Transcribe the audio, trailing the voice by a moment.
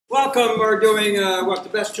Welcome. We're doing, the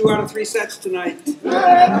best 2 out of 3 sets tonight. You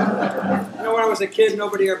know, when I was a kid,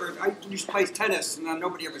 I used to play tennis, and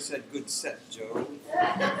nobody ever said, good set, Joe.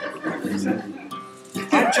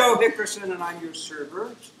 I'm Joe Hickerson, and I'm your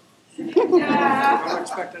server. I don't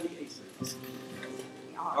expect any aces.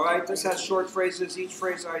 All right, this has short phrases. Each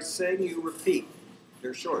phrase I sing, you repeat.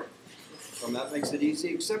 They're short. So that makes it easy,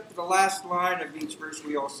 except for the last line of each verse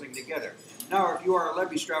we all sing together. Now, if you are a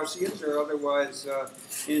Levi-Straussians or otherwise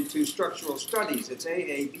into structural studies, it's A,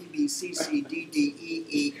 A, B, B, C, C, D, D, E,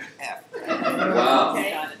 E, F. Wow.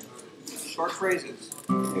 Okay. Short phrases.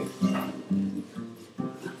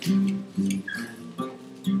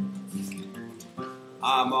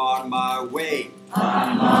 I'm on my way.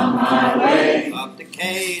 I'm on my way. Up to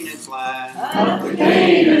Canaan's land. Up to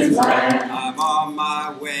Canaan's land. I'm on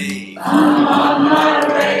my way. I'm on my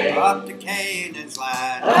way. Up to Canaan's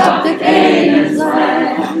land. Up to Canaan's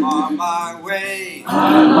land. I'm on my way.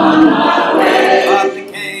 I'm on my way. Up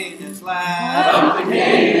to Canaan's land. Up to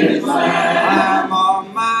Canaan's land. I'm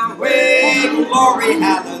on my way. Glory,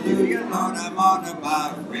 hallelujah, Lord, I'm on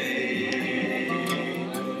my way.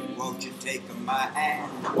 Won't you take my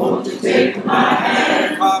hand? Won't you take my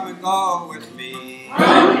hand? Come and go with me.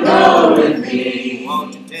 Come and go with me.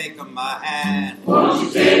 Won't you take my hand? Won't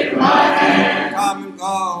you take my hand? Come and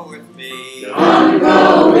go with me. Come and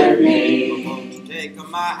go with me. Won't you take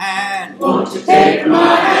my hand? Won't you take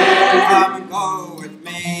my hand? Come and go with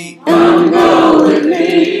me. Come and go with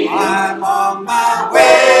me. I'm on my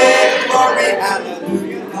way. Glory,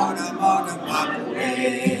 hallelujah, Lord, I'm on my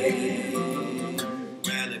way.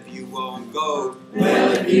 Well, if you won't go,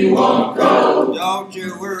 Well, if you won't go, don't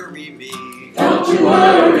you worry me. don't you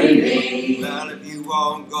worry me. Well, if you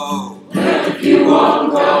won't go, Well, if you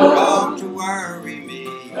won't go, don't you worry me.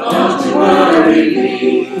 don't you worry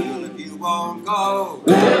me. Well, if you won't go,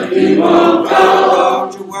 Well, if you won't go,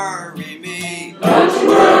 don't you worry me. don't you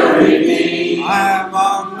worry me. I'm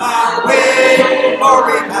on my way.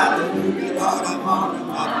 Glory, hallelujah, Lord, I'm on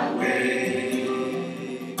my way.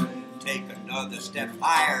 Take another step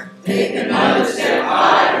higher. Take another step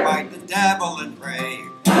higher. Fight the devil and pray.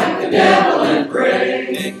 Fight the devil and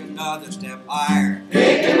pray. Take another step higher.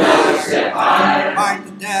 Take another step higher. Fight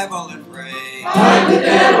the devil and pray. Fight the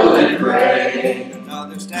devil and pray. Take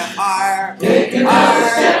another step higher. Take another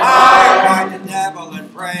step higher. higher. Fight the devil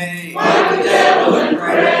and pray. Fight the devil and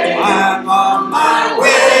pray. I'm on my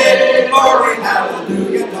way. Glory,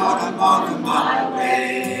 hallelujah, Lord, I'm on my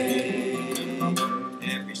way.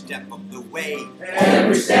 Every step of the way.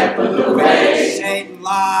 Every step of the way. Satan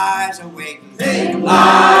lies awaiting. Satan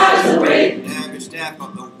lies awaiting. Every step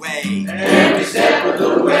of the way. Every step of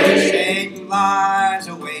the way. Satan lies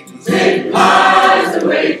awaiting. Satan lies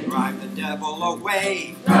awaiting. Drive the devil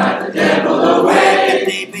away. Drive the devil away. Get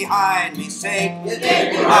thee behind me, Satan. Get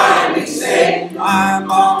thee behind me, Satan.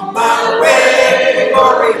 I'm on my way.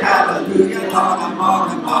 Glory, hallelujah, Lord, I'm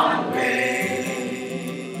on my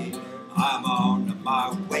way. I'm on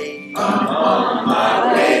my way. I'm on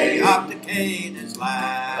my way. Up to Canaan's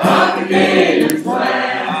land. Up to Canaan's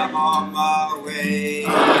land. I'm on my way.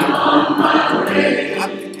 I'm on my way.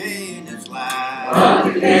 Up to Canaan's land. Up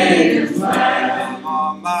to Canaan's land.